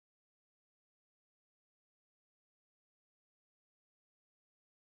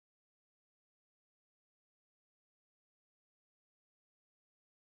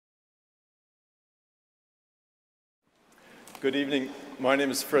Good evening. My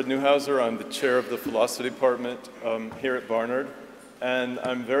name is Fred Newhauser. I'm the chair of the philosophy department here at Barnard. And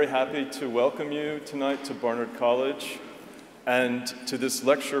I'm very happy to welcome you tonight to Barnard College and to this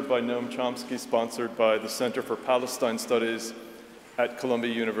lecture by Noam Chomsky, sponsored by the Center for Palestine Studies at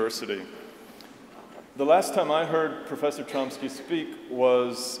Columbia University. The last time I heard Professor Chomsky speak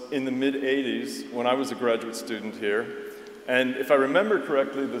was in the mid-'80s when I was a graduate student here. And if I remember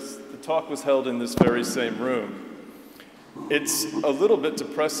correctly, the talk was held in this very same room. It's a little bit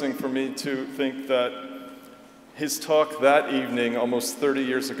depressing for me to think that his talk that evening, almost 30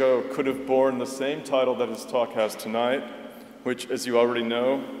 years ago, could have borne the same title that his talk has tonight, which, as you already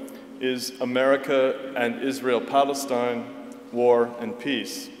know, is America and Israel-Palestine, War and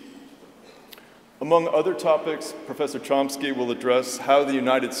Peace. Among other topics, Professor Chomsky will address how the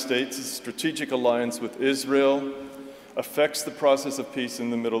United States' strategic alliance with Israel affects the process of peace in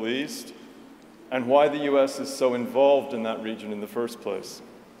the Middle East, and why the US is so involved in that region in the first place.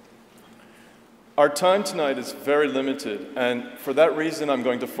 Our time tonight is very limited, and for that reason, I'm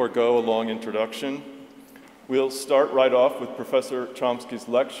going to forego a long introduction. We'll start right off with Professor Chomsky's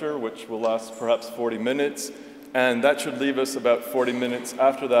lecture, which will last perhaps 40 minutes, and that should leave us about 40 minutes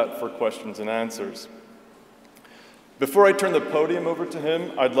after that for questions and answers. Before I turn the podium over to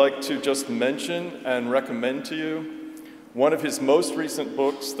him, I'd like to just mention and recommend to you one of his most recent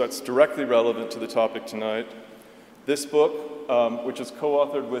books that's directly relevant to the topic tonight. This book, which is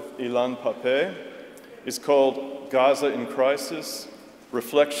co-authored with Ilan Pappé, is called Gaza in Crisis: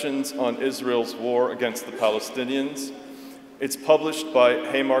 Reflections on Israel's War Against the Palestinians. It's published by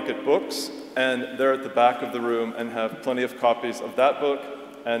Haymarket Books, and they're at the back of the room and have plenty of copies of that book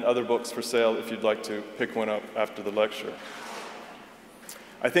and other books for sale if you'd like to pick one up after the lecture.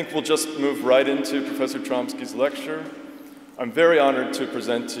 I think we'll just move right into Professor Chomsky's lecture. I'm very honored to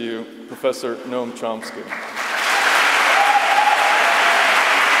present to you Professor Noam Chomsky.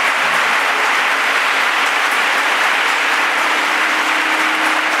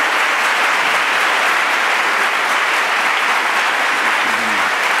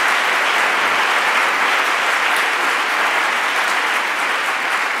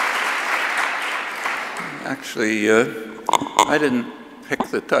 Actually, I didn't pick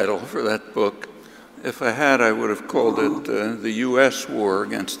the title for that book. If I had, I would have called it the U.S. War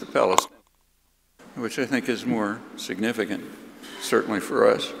Against the Palestinians, which I think is more significant, certainly for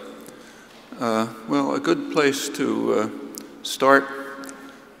us. Well, a good place to start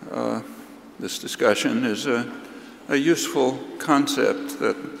this discussion is a useful concept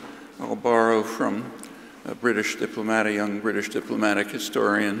that I'll borrow from a young British diplomatic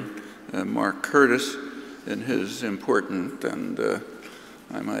historian, Mark Curtis, in his important and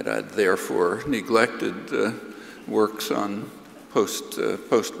I might add, therefore, neglected works on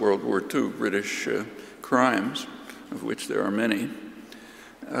post-World War II British crimes, of which there are many.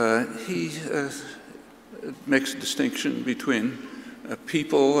 He makes a distinction between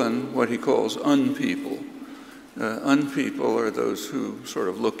people and what he calls unpeople. Unpeople are those who sort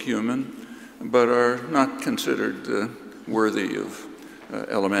of look human, but are not considered worthy of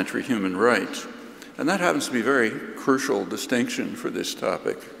elementary human rights. And that happens to be a very crucial distinction for this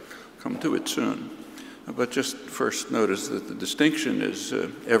topic. I'll come to it soon. But just first notice that the distinction is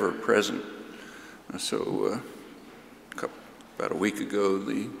ever present. About a week ago,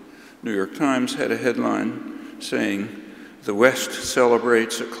 the New York Times had a headline saying, "The West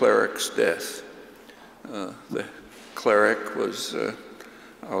celebrates a cleric's death." The cleric was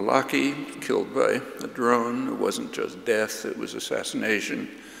al-Awlaki, killed by a drone. It wasn't just death, it was assassination.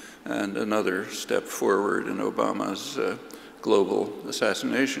 And another step forward in Obama's global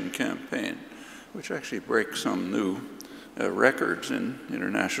assassination campaign, which actually breaks some new records in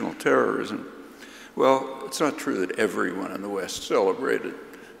international terrorism. Well, it's not true that everyone in the West celebrated.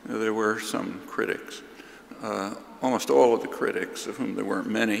 There were some critics. Almost all of the critics, of whom there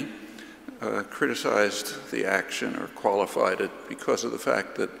weren't many, criticized the action or qualified it because of the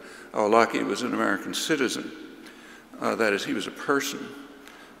fact that al-Awlaki was an American citizen. That is, he was a person.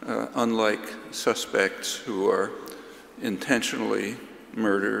 Unlike suspects who are intentionally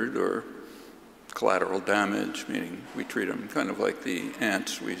murdered or collateral damage, meaning we treat them kind of like the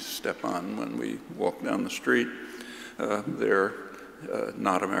ants we step on when we walk down the street. They're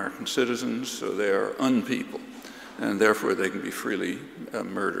not American citizens, so they are unpeople, and therefore they can be freely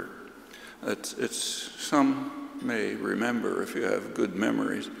murdered. Some may remember, if you have good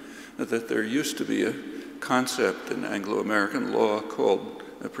memories, that there used to be a concept in Anglo-American law called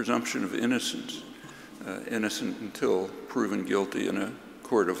a presumption of innocence, innocent until proven guilty in a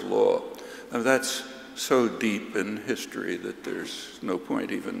court of law. Now, that's so deep in history that there's no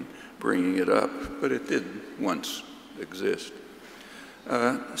point even bringing it up, but it did once exist.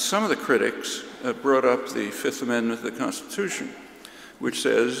 Some of the critics brought up the Fifth Amendment of the Constitution, which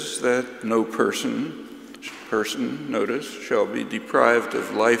says that no person, notice, shall be deprived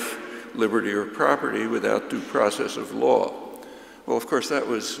of life, liberty, or property without due process of law. Well, of course, that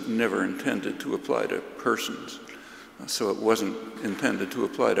was never intended to apply to persons, so it wasn't intended to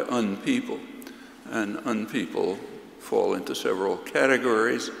apply to unpeople. And unpeople fall into several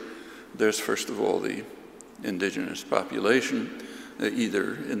categories. There's, first of all, the indigenous population,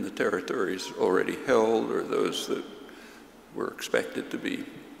 either in the territories already held or those that were expected to be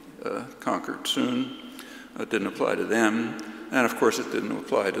conquered soon. It didn't apply to them. And of course, it didn't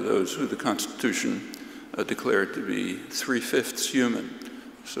apply to those who the Constitution declared to be 3/5 human,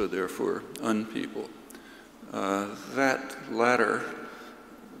 so therefore unpeople. That latter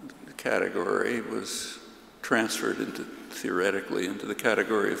category was transferred theoretically into the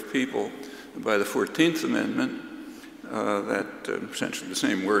category of people by the 14th Amendment, that essentially the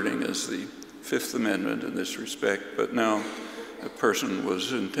same wording as the Fifth Amendment in this respect, but now a person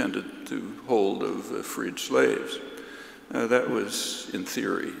was intended to hold of freed slaves. That was in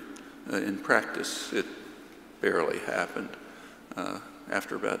theory. In practice, it barely happened.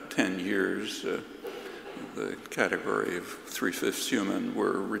 After about 10 years, the category of 3/5 human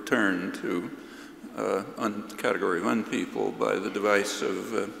were returned to category of unpeople by the device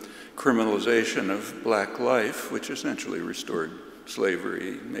of criminalization of black life, which essentially restored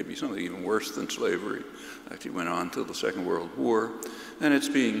slavery, maybe something even worse than slavery. Actually went on till the Second World War, and it's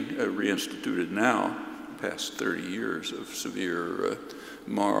being reinstituted now, past 30 years of severe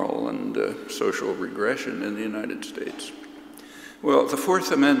moral and social regression in the United States. Well, the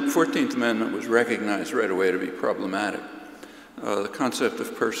 14th Amendment was recognized right away to be problematic. The concept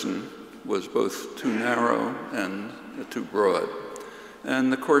of person was both too narrow and too broad.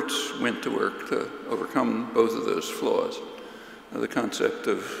 And the courts went to work to overcome both of those flaws. The concept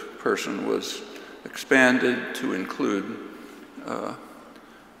of person was expanded to include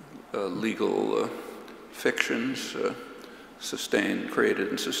legal fictions created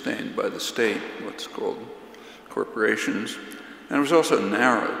and sustained by the state, what's called corporations. And it was also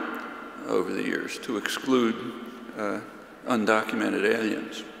narrowed over the years to exclude undocumented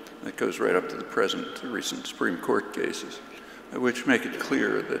aliens. That goes right up to the recent Supreme Court cases, which make it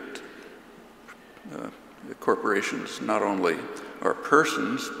clear that corporations not only are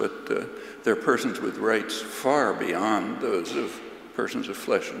persons, but they're persons with rights far beyond those of persons of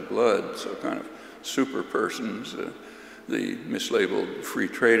flesh and blood, so kind of super persons. The mislabeled free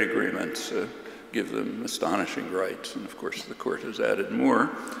trade agreements give them astonishing rights, and of course the court has added more.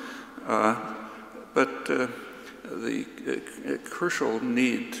 But the crucial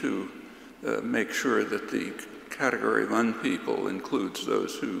need to make sure that the category of unpeople includes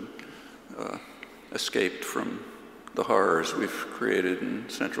those who escaped from the horrors we've created in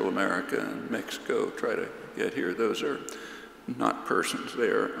Central America and Mexico, try to get here. Those are not persons, they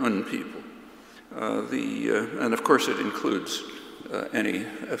are unpeople. And of course it includes any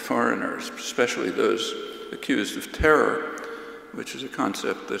foreigners, especially those accused of terror, which is a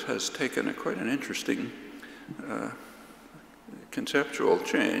concept that has taken quite an interesting conceptual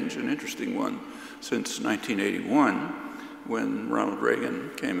change, an interesting one, since 1981, when Ronald Reagan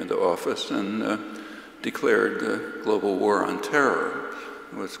came into office and declared the global war on terror,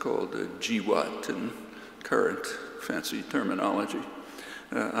 what's called GWAT in current fancy terminology.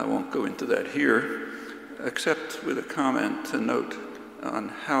 I won't go into that here, except with a comment to note on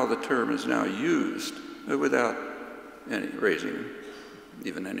how the term is now used without raising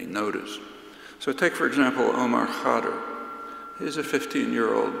even any notice. So take, for example, Omar Khadr. He's a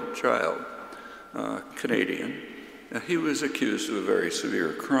 15-year-old child, Canadian. He was accused of a very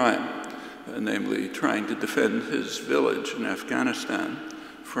severe crime, namely trying to defend his village in Afghanistan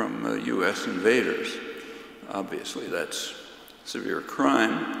from US invaders. Obviously, that's severe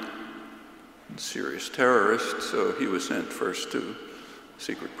crime, serious terrorist, so he was sent first to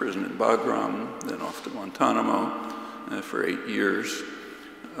secret prison in Bagram, then off to Guantanamo for 8 years.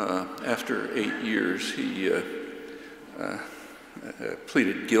 After 8 years, he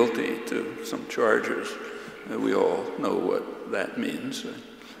pleaded guilty to some charges. We all know what that means.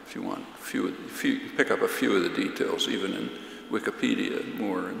 If you want, pick up a few of the details, even in Wikipedia,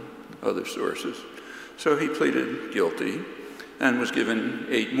 more in other sources. So he pleaded guilty and was given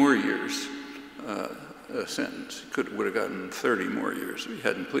 8 more years a sentence. He would have gotten 30 more years if he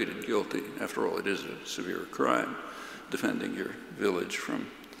hadn't pleaded guilty. After all, it is a severe crime, defending your village from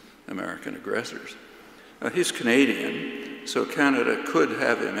American aggressors. He's Canadian, so Canada could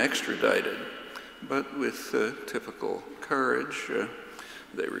have him extradited, but with typical courage,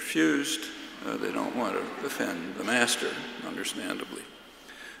 they refused, They don't want to offend the master, understandably.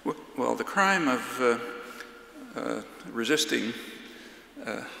 Well, the crime of resisting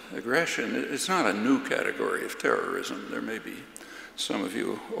aggression, it's not a new category of terrorism. There may be some of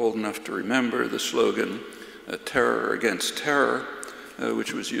you old enough to remember the slogan, terror against terror,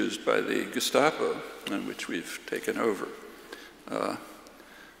 which was used by the Gestapo and which we've taken over.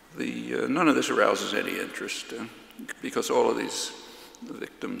 None of this arouses any interest because all of these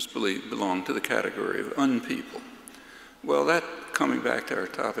victims belong to the category of unpeople. Well, that, coming back to our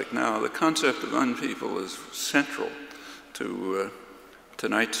topic now, the concept of unpeople is central to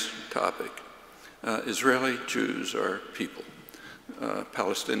tonight's topic. Israeli Jews are people.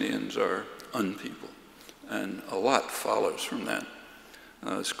 Palestinians are unpeople. And a lot follows from that.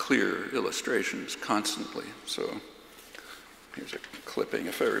 There's clear illustrations constantly. So here's a clipping,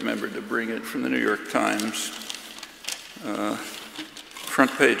 if I remembered to bring it, from the New York Times.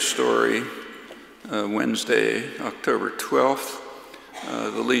 Front page story, Wednesday, October 12th.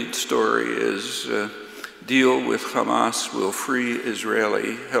 The lead story is deal with Hamas will free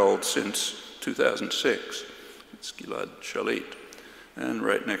Israeli held since 2006. It's Gilad Shalit. And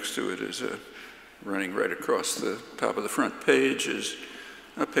right next to it is running right across the top of the front page is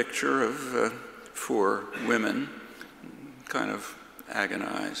a picture of 4 women kind of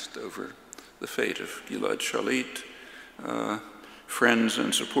agonized over the fate of Gilad Shalit. Friends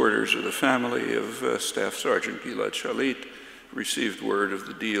and supporters of the family of Staff Sergeant Gilad Shalit received word of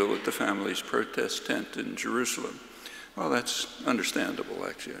the deal at the family's protest tent in Jerusalem. Well, that's understandable,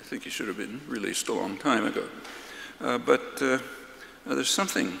 actually. I think he should have been released a long time ago. But there's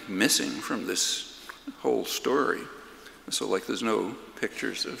something missing from this whole story. So, like, there's no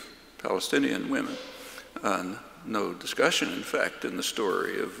pictures of Palestinian women, no discussion, in fact, in the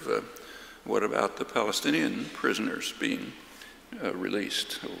story of what about the Palestinian prisoners being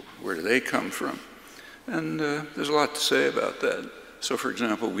released? Where do they come from? And there's a lot to say about that. So, for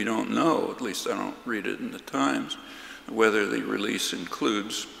example, we don't know, at least I don't read it in the Times, whether the release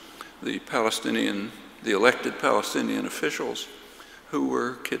includes the elected Palestinian officials who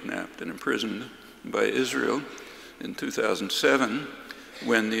were kidnapped and imprisoned by Israel in 2007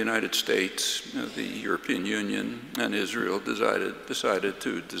 when the United States, the European Union, and Israel decided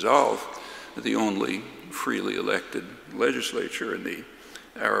to dissolve the only freely elected legislature in the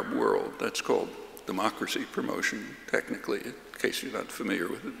Arab world. That's called democracy promotion, technically, in case you're not familiar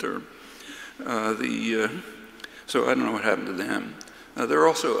with the term. So I don't know what happened to them. There are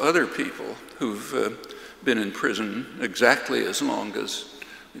also other people who've been in prison exactly as long as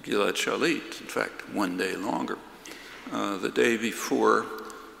Gilad Shalit, in fact, 1 day longer. The day before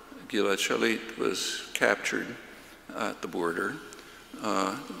Gilad Shalit was captured at the border,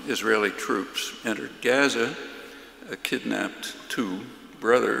 Israeli troops entered Gaza, kidnapped 2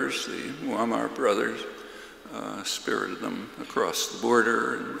 brothers, the Muammar brothers, spirited them across the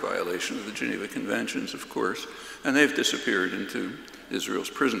border in violation of the Geneva Conventions, of course, and they've disappeared into Israel's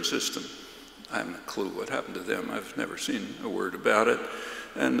prison system. I haven't a clue what happened to them. I've never seen a word about it.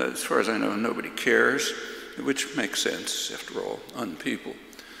 And as far as I know, nobody cares, which makes sense, after all, unpeople.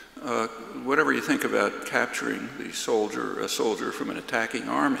 Whatever you think about capturing a soldier from an attacking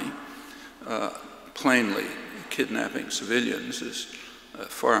army, plainly kidnapping civilians is a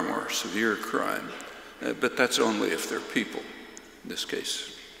far more severe crime. But that's only if they're people. In this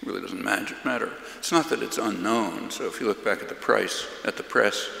case, it really doesn't matter. It's not that it's unknown. So if you look back at the press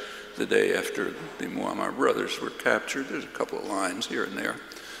the day after the Muammar brothers were captured, there's a couple of lines here and there,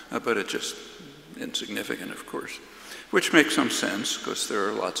 but it's just insignificant, of course, which makes some sense because there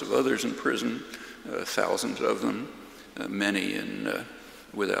are lots of others in prison, thousands of them, many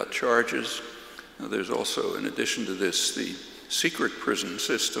without charges. There's also, in addition to this, the secret prison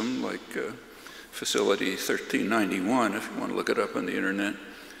system, like Facility 1391, if you want to look it up on the internet,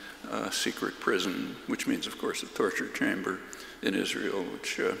 secret prison, which means, of course, a torture chamber in Israel,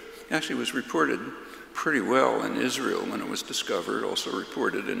 which actually was reported pretty well in Israel when it was discovered, also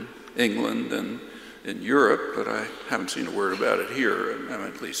reported in England and in Europe, but I haven't seen a word about it here,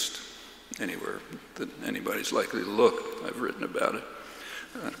 at least anywhere that anybody's likely to look. I've written about it,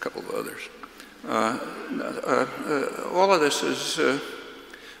 and a couple of others. All of this is,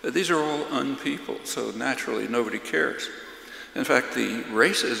 these are all unpeople, so naturally nobody cares. In fact, the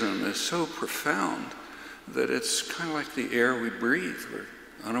racism is so profound that it's kind of like the air we breathe. We're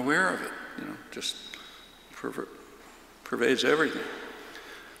unaware of it, just pervades everything.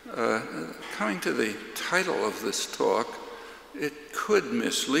 Coming to the title of this talk, it could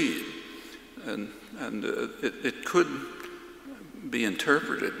mislead, and it could be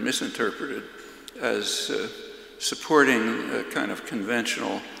misinterpreted as supporting a kind of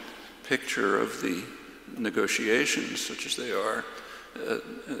conventional picture of the negotiations, such as they are, the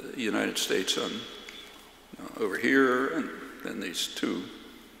United States on over here, and then these two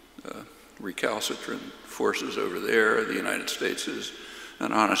recalcitrant forces over there. The United States is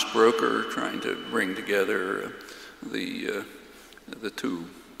an honest broker trying to bring together the two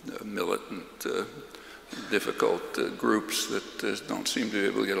militant, difficult groups that don't seem to be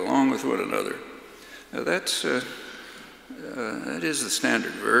able to get along with one another. That is the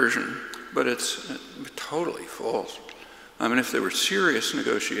standard version, but it's totally false. I mean, if there were serious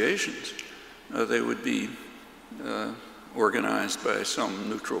negotiations, they would be organized by some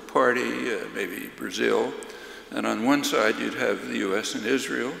neutral party, maybe Brazil, and on one side you'd have the US and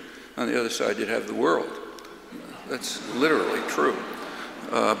Israel, on the other side you'd have the world. That's literally true.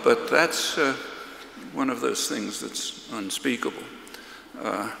 But that's one of those things that's unspeakable.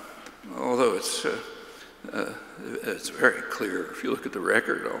 Although it's very clear. If you look at the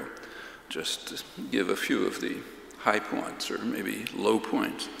record, I'll just give a few of the high points, or maybe low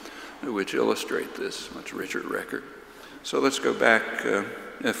points, which illustrate this much richer record. So let's go back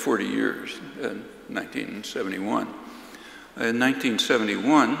 40 years, 1971. In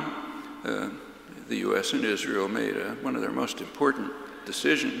 1971, the US and Israel made one of their most important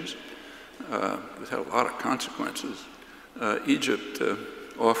decisions, which had a lot of consequences. Egypt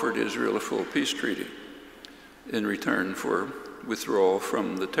offered Israel a full peace treaty in return for withdrawal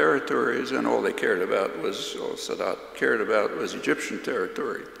from the territories, and all Sadat cared about was Egyptian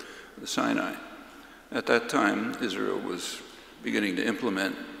territory, the Sinai. At that time, Israel was beginning to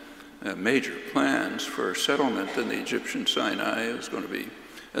implement major plans for settlement in the Egyptian Sinai. It was going to be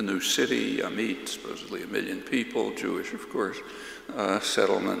a new city, Yamit, supposedly 1 million people, Jewish, of course,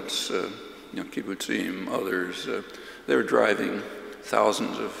 settlements, kibbutzim, others. They were driving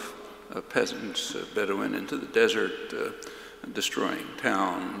thousands of peasants, Bedouin, into the desert, destroying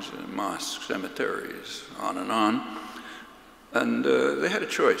towns, mosques, cemeteries, on and on. And they had a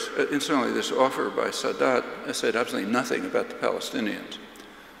choice. Incidentally, this offer by Sadat said absolutely nothing about the Palestinians.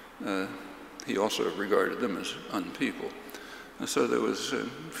 He also regarded them as unpeople. And so there was a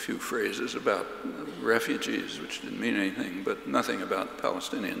few phrases about refugees, which didn't mean anything, but nothing about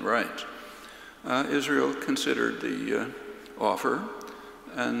Palestinian rights. Israel considered the offer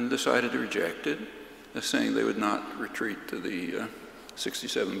and decided to reject it, saying they would not retreat to the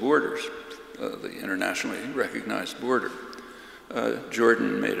 67 borders, the internationally recognized border.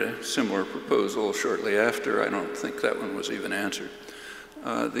 Jordan made a similar proposal shortly after. I don't think that one was even answered.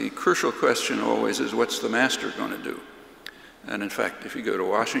 The crucial question always is, what's the master going to do? And in fact, if you go to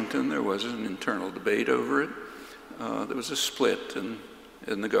Washington, there was an internal debate over it. There was a split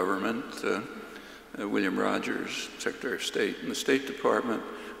in the government. William Rogers, Secretary of State, and the State Department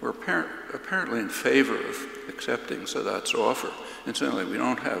were apparently in favor of accepting Sadat's offer. Incidentally, we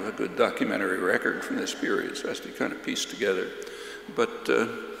don't have a good documentary record from this period, so it has to be kind of pieced together. But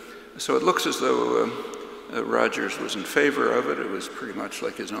so it looks as though Rogers was in favor of it. It was pretty much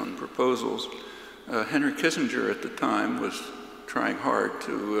like his own proposals. Henry Kissinger at the time was trying hard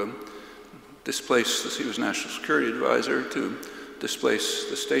to displace, he was National Security Advisor, to displace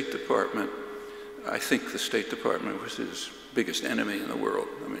the State Department. I think the State Department was his biggest enemy in the world.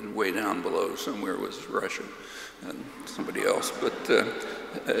 I mean, way down below somewhere was Russia and somebody else. But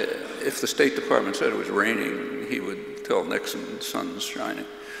if the State Department said it was raining, he would tell Nixon the sun's shining.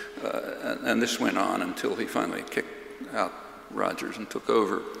 And this went on until he finally kicked out Rogers and took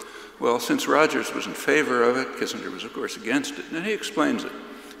over. Well, since Rogers was in favor of it, Kissinger was, of course, against it. And he explains it.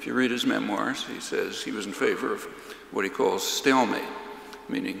 If you read his memoirs, he says he was in favor of what he calls stalemate,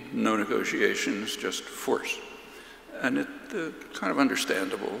 meaning no negotiations, just force. And it's kind of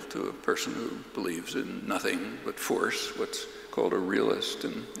understandable to a person who believes in nothing but force, what's called a realist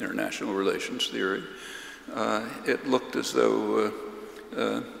in international relations theory. It looked as though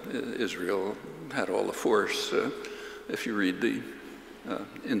Israel had all the force. If you read the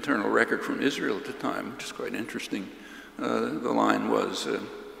internal record from Israel at the time, which is quite interesting, the line was,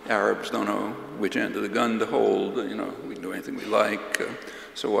 Arabs don't know which end of the gun to hold, we can do anything we like,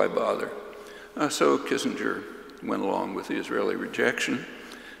 so why bother? So Kissinger went along with the Israeli rejection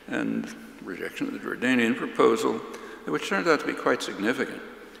and rejection of the Jordanian proposal, which turned out to be quite significant.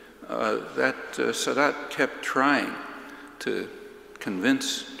 Sadat kept trying to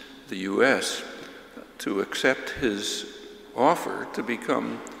convince the US to accept his offer to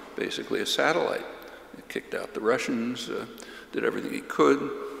become basically a satellite. He kicked out the Russians, did everything he could,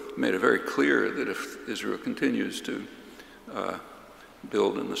 made it very clear that if Israel continues to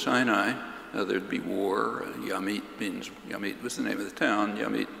build in the Sinai, there'd be war. Yamit was the name of the town,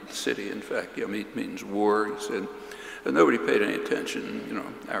 Yamit, the city, in fact, Yamit means war, he said. And nobody paid any attention. You know,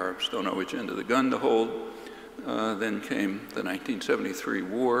 Arabs don't know which end of the gun to hold. Then came the 1973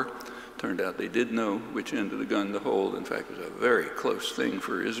 war. Turned out they did know which end of the gun to hold. In fact, it was a very close thing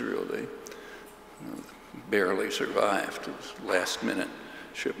for Israel. They barely survived. It was last-minute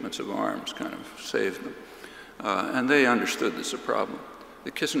shipments of arms kind of saved them. And they understood this is a problem.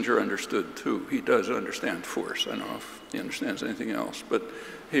 Kissinger understood, too. He does understand force. I don't know if he understands anything else. But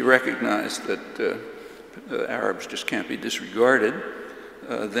he recognized that Arabs just can't be disregarded.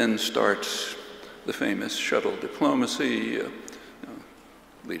 Then starts the famous shuttle diplomacy,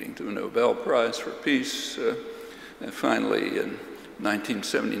 leading to a Nobel Prize for Peace. And finally, in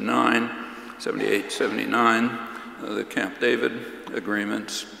 1979, 78, 79, the Camp David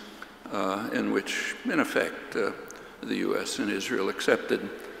agreements, in which, in effect, the US and Israel accepted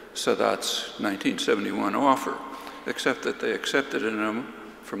Sadat's 1971 offer, except that they accepted it in,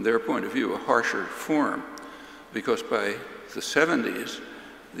 from their point of view, a harsher form, because by the 70s,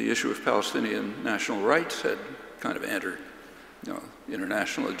 the issue of Palestinian national rights had kind of entered,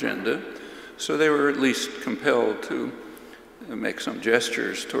 international agenda. So they were at least compelled to make some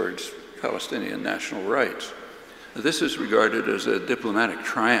gestures towards Palestinian national rights. This is regarded as a diplomatic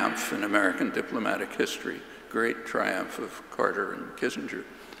triumph in American diplomatic history, great triumph of Carter and Kissinger.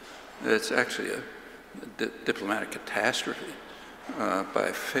 It's actually a diplomatic catastrophe.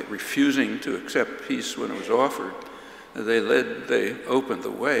 By refusing to accept peace when it was offered, they opened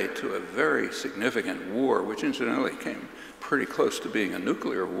the way to a very significant war, which incidentally came pretty close to being a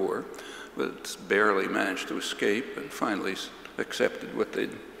nuclear war, but it's barely managed to escape and finally accepted what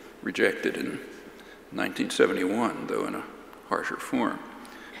they'd rejected in 1971, though in a harsher form.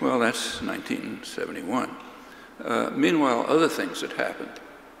 Well, that's 1971. Meanwhile, other things had happened.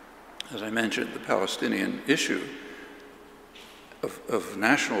 As I mentioned, the Palestinian issue of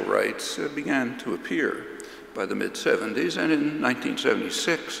national rights began to appear by the mid-70s, and in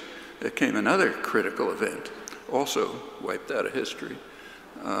 1976, there came another critical event, also wiped out of history.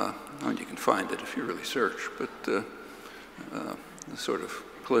 And you can find it if you really search, but sort of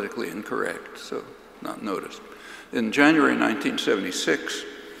politically incorrect, so not noticed. In January 1976,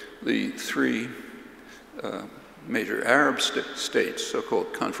 the three major Arab states,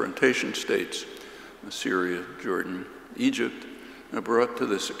 so-called confrontation states, Syria, Jordan, Egypt, brought to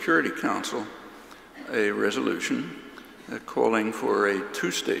the Security Council a resolution calling for a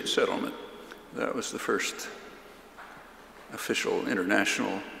two-state settlement. That was the first official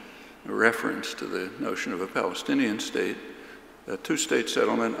international reference to the notion of a Palestinian state, a two-state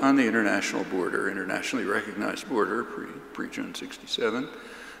settlement on the international border, internationally recognized border, pre-June 67,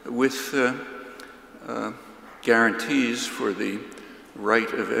 with guarantees for the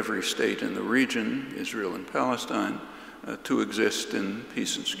right of every state in the region, Israel and Palestine, to exist in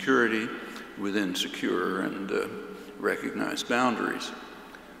peace and security within secure and recognized boundaries.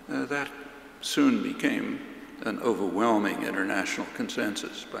 That soon became an overwhelming international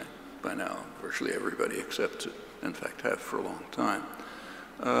consensus. By now, virtually everybody accepts it, in fact, have for a long time.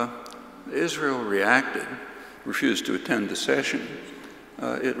 Israel reacted, refused to attend the session.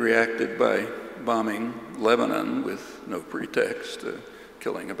 It reacted by bombing Lebanon with no pretext,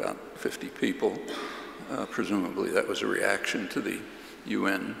 killing about 50 people. Presumably that was a reaction to the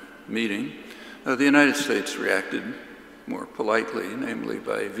UN meeting. The United States reacted more politely, namely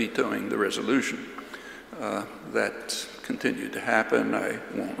by vetoing the resolution. That continued to happen. I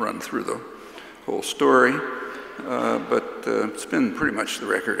won't run through the whole story, but it's been pretty much the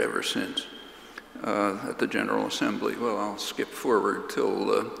record ever since at the General Assembly. Well, I'll skip forward till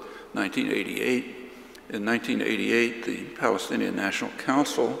 1988. In 1988, the Palestinian National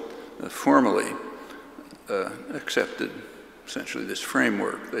Council formally accepted essentially this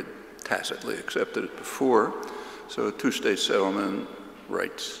framework. They'd tacitly accepted it before. So a two-state settlement,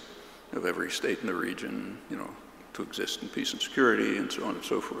 rights of every state in the region, to exist in peace and security, and so on and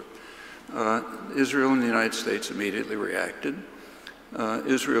so forth. Israel and the United States immediately reacted.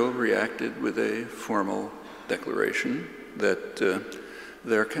 Israel reacted with a formal declaration that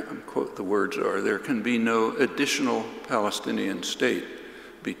there can, quote, the words are, there can be no additional Palestinian state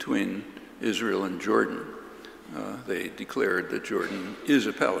between Israel and Jordan. They declared that Jordan is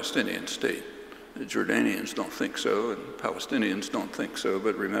a Palestinian state. The Jordanians don't think so, and Palestinians don't think so,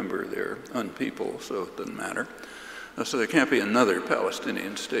 but remember, they're unpeople, so it doesn't matter. So there can't be another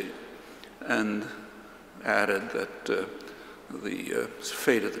Palestinian state. And added that the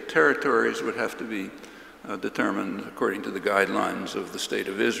fate of the territories would have to be determined according to the guidelines of the State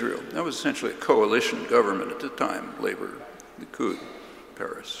of Israel. That was essentially a coalition government at the time, Labor, Likud,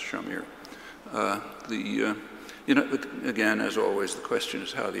 Paris, Shamir. Again, as always, the question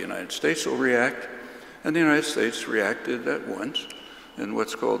is how the United States will react. And the United States reacted at once in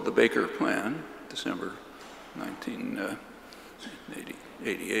what's called the Baker Plan, December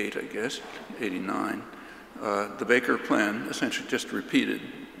 1988, I guess, 89. The Baker Plan essentially just repeated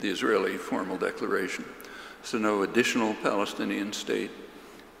the Israeli formal declaration. So no additional Palestinian state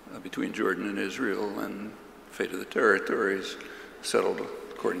between Jordan and Israel, and fate of the territories settled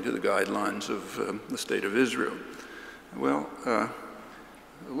according to the guidelines of the State of Israel. Well, a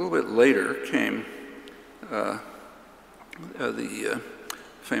little bit later came the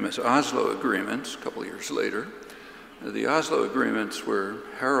famous Oslo agreements, a couple of years later. The Oslo agreements were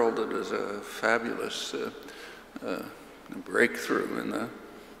heralded as a fabulous breakthrough in the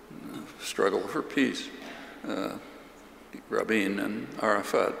struggle for peace. Rabin and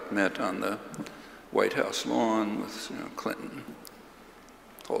Arafat met on the White House lawn with Clinton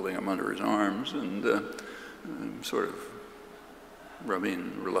holding him under his arms, and sort of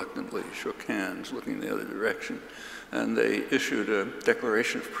Rabin reluctantly shook hands, looking the other direction, and they issued a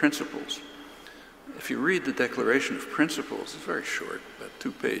Declaration of Principles. If you read the Declaration of Principles, it's very short, about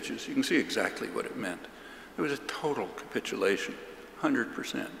 2 pages, you can see exactly what it meant. It was a total capitulation,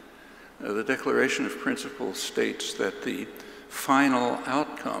 100%. The Declaration of Principles states that the final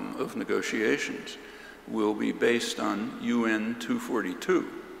outcome of negotiations will be based on UN 242.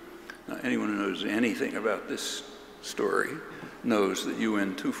 Now, anyone who knows anything about this story knows that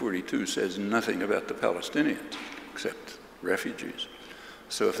UN 242 says nothing about the Palestinians, except refugees.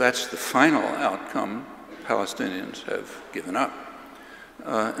 So if that's the final outcome, Palestinians have given up.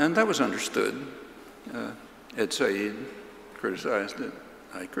 And that was understood. Ed Said criticized it.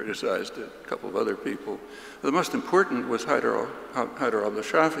 I criticized it, a couple of other people. The most important was Haider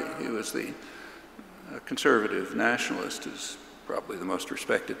al-Shafi. He was the conservative nationalist, who's probably the most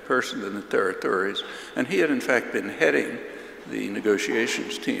respected person in the territories. And he had, in fact, been heading the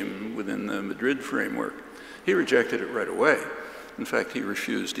negotiations team within the Madrid framework. He rejected it right away. In fact, he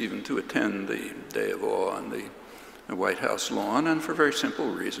refused even to attend the Day of Awe on the White House lawn, and for very simple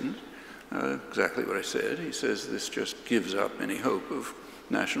reasons. Exactly what I said. He says this just gives up any hope of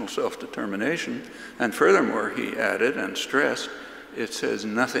national self-determination. And furthermore, he added and stressed, it says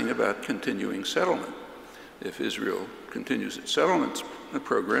nothing about continuing settlement. If Israel continues its settlement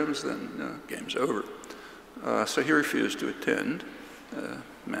programs, then game's over. So he refused to attend.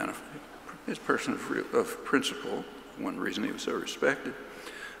 He's a person of principle, one reason he was so respected.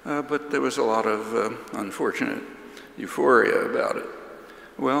 But there was a lot of unfortunate euphoria about it.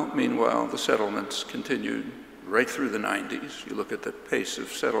 Well, meanwhile, the settlements continued right through the 90s. You look at the pace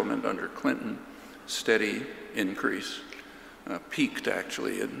of settlement under Clinton, steady increase, peaked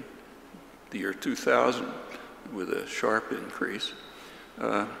actually in the year 2000 with a sharp increase.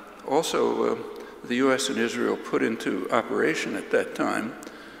 Also, the US and Israel put into operation at that time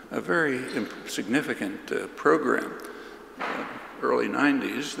a very significant program. Early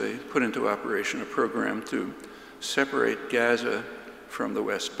 90s, they put into operation a program to separate Gaza from the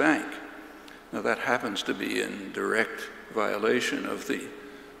West Bank. Now that happens to be in direct violation of the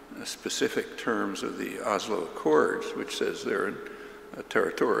specific terms of the Oslo Accords, which says they're a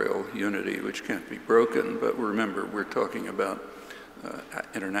territorial unity which can't be broken. But remember, we're talking about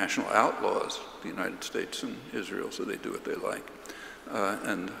international outlaws, the United States and Israel, so they do what they like.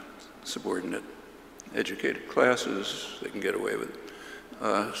 And subordinate educated classes, they can get away with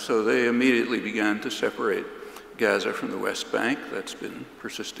it. So they immediately began to separate Gaza from the West Bank. That's been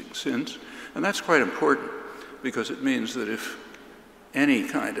persisting since. And that's quite important because it means that if any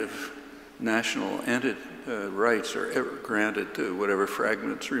kind of national rights are ever granted to whatever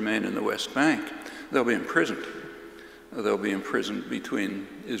fragments remain in the West Bank, they'll be imprisoned. They'll be imprisoned between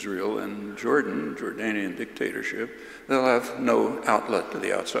Israel and Jordan, Jordanian dictatorship. They'll have no outlet to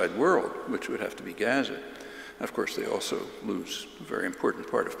the outside world, which would have to be Gaza. Of course, they also lose a very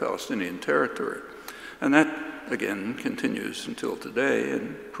important part of Palestinian territory. And that, again, continues until today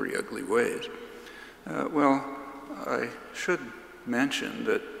in pretty ugly ways. Well, I should mention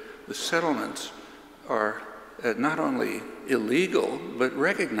that the settlements are not only illegal, but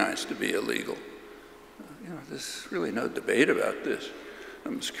recognized to be illegal. There's really no debate about this.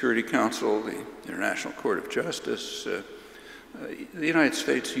 The Security Council, the International Court of Justice, the United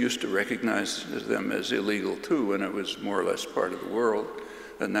States used to recognize them as illegal too when it was more or less part of the world.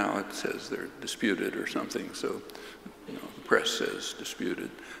 And now it says they're disputed or something, so the press says disputed.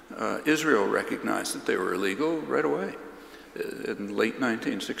 Israel recognized that they were illegal right away. In late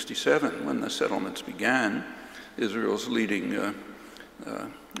 1967, when the settlements began, Israel's leading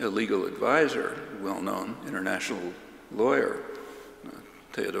a legal advisor, well-known international lawyer,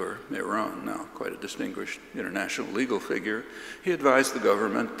 Theodore Meron, now quite a distinguished international legal figure, he advised the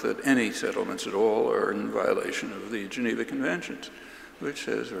government that any settlements at all are in violation of the Geneva Conventions, which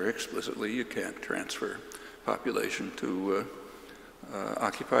says very explicitly you can't transfer population to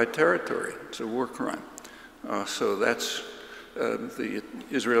occupied territory. It's a war crime. So that's the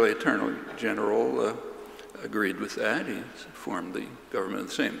Israeli Attorney General agreed with that. He informed the government of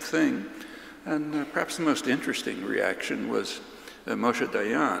the same thing. And perhaps the most interesting reaction was Moshe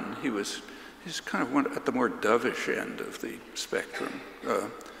Dayan. He's kind of at the more dovish end of the spectrum,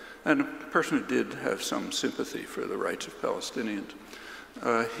 and a person who did have some sympathy for the rights of Palestinians.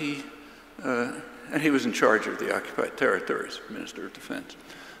 And he was in charge of the occupied territories, Minister of Defense.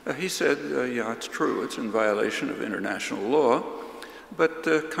 He said, yeah, it's true, it's in violation of international law, but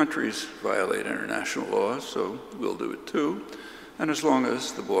countries violate international law, so we'll do it too. And as long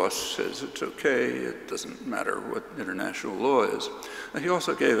as the boss says it's okay, it doesn't matter what international law is. He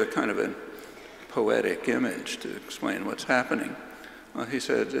also gave a kind of a poetic image to explain what's happening. He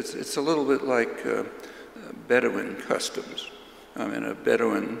said it's a little bit like Bedouin customs. I mean, a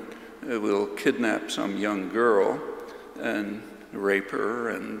Bedouin will kidnap some young girl and rape her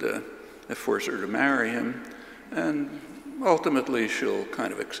and force her to marry him, and ultimately she'll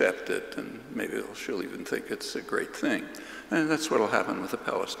kind of accept it, and maybe she'll even think it's a great thing. And that's what will happen with the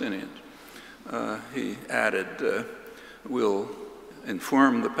Palestinians. He added, we'll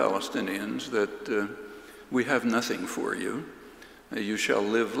inform the Palestinians that we have nothing for you. You shall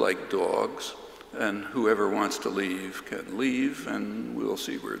live like dogs, and whoever wants to leave can leave, and we'll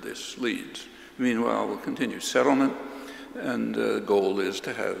see where this leads. Meanwhile, we'll continue settlement, and the goal is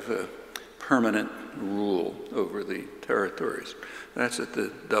to have permanent rule over the territories. That's at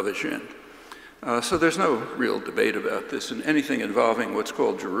the dovish end. So there's no real debate about this, and anything involving what's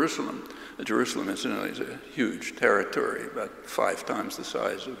called Jerusalem. Jerusalem, incidentally, is a huge territory, about 5 times the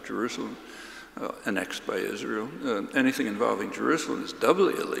size of Jerusalem, annexed by Israel. Anything involving Jerusalem is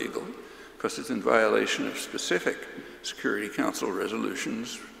doubly illegal, because it's in violation of specific Security Council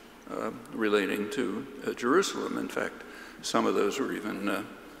resolutions relating to Jerusalem. In fact, some of those were even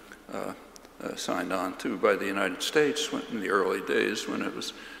signed on to by the United States in the early days when it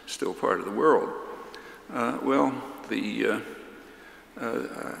was still part of the world. I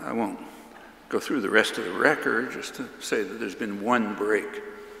won't go through the rest of the record, just to say that there's been one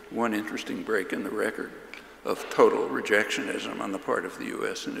interesting break in the record of total rejectionism on the part of the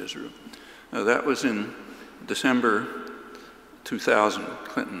US and Israel. That was in December 2000,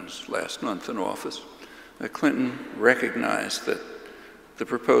 Clinton's last month in office. Clinton recognized that the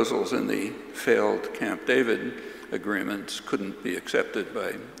proposals in the failed Camp David agreements couldn't be accepted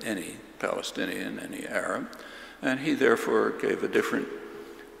by any Palestinian, any Arab, and he therefore gave a different,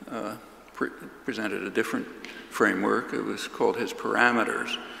 presented a different framework. It was called his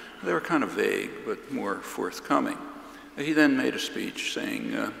parameters. They were kind of vague, but more forthcoming. He then made a speech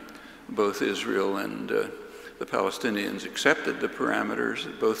saying both Israel and the Palestinians accepted the parameters,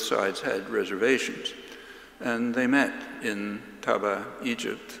 both sides had reservations. And they met in Taba,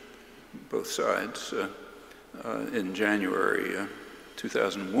 Egypt, both sides, in January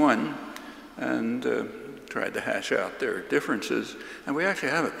 2001, and tried to hash out their differences. And we actually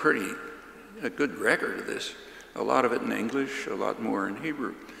have a good record of this, a lot of it in English, a lot more in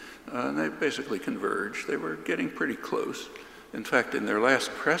Hebrew. And they basically converged. They were getting pretty close. In fact, in their last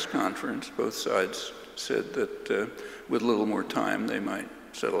press conference, both sides said that with a little more time, they might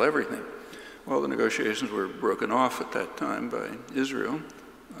settle everything. Well, the negotiations were broken off at that time by Israel,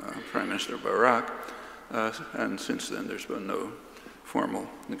 Prime Minister Barak, and since then there's been no formal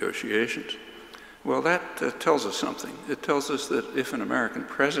negotiations. Well, that tells us something. It tells us that if an American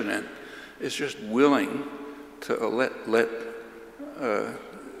president is just willing to let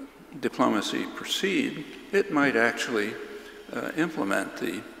diplomacy proceed, it might actually implement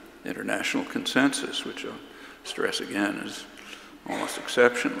the international consensus, which I'll stress again is almost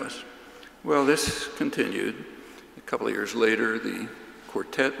exceptionless. Well, this continued. A couple of years later, the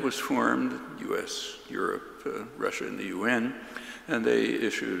quartet was formed, US, Europe, Russia, and the UN, and they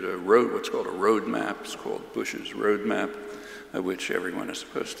issued what's called a roadmap. It's called Bush's roadmap, which everyone is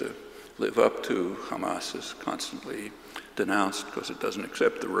supposed to live up to. Hamas is constantly denounced because it doesn't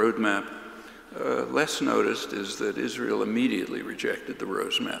accept the roadmap. Less noticed is that Israel immediately rejected the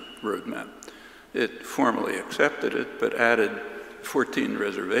roadmap. It formally accepted it, but added 14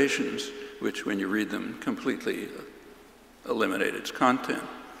 reservations, which, when you read them, completely eliminate its content.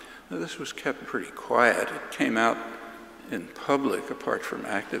 Now, this was kept pretty quiet. It came out in public, apart from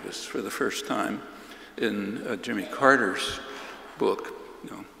activists, for the first time in Jimmy Carter's book,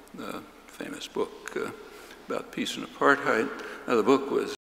 the famous book about peace and apartheid. Now, the book was